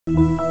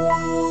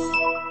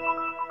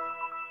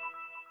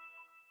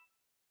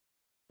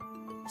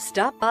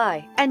Stop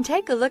by and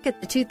take a look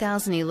at the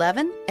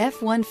 2011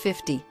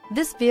 F-150.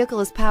 This vehicle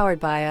is powered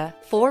by a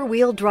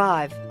four-wheel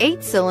drive,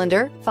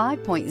 8-cylinder,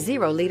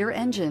 5.0-liter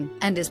engine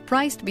and is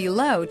priced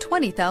below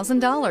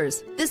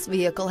 $20,000. This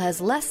vehicle has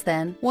less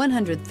than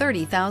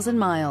 130,000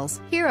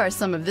 miles. Here are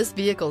some of this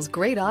vehicle's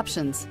great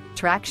options: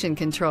 traction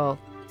control,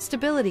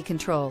 stability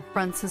control,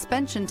 front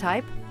suspension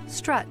type,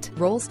 strut,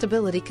 roll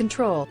stability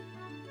control,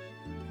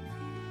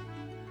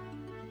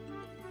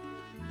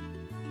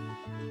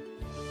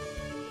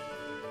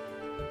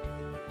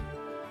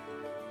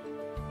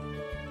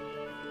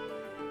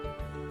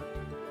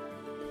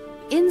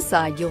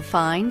 Inside you'll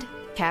find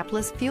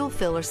capless fuel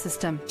filler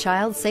system,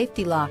 child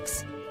safety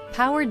locks,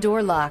 power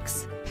door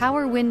locks,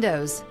 power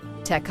windows,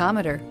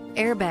 tachometer,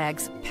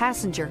 airbags,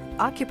 passenger,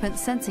 occupant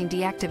sensing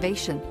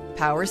deactivation,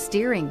 power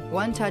steering,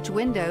 one-touch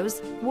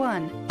windows.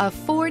 A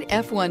Ford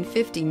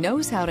F-150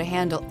 knows how to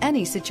handle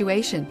any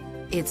situation.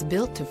 It's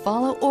built to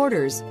follow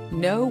orders,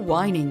 no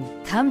whining.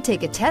 Come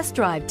take a test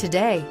drive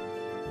today.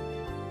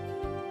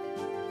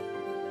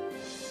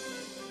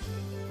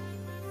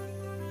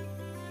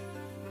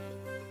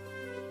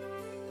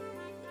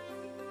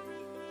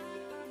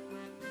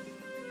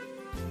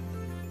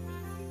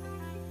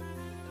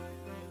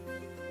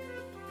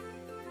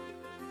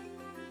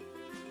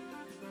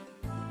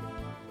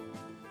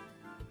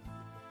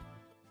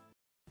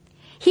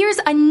 Here's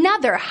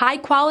another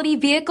high-quality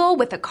vehicle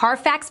with a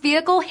Carfax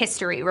Vehicle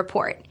History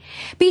Report.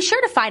 Be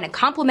sure to find a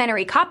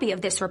complimentary copy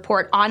of this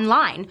report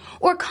online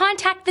or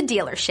contact the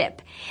dealership.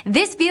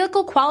 This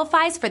vehicle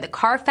qualifies for the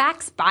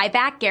Carfax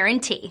Buyback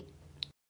Guarantee.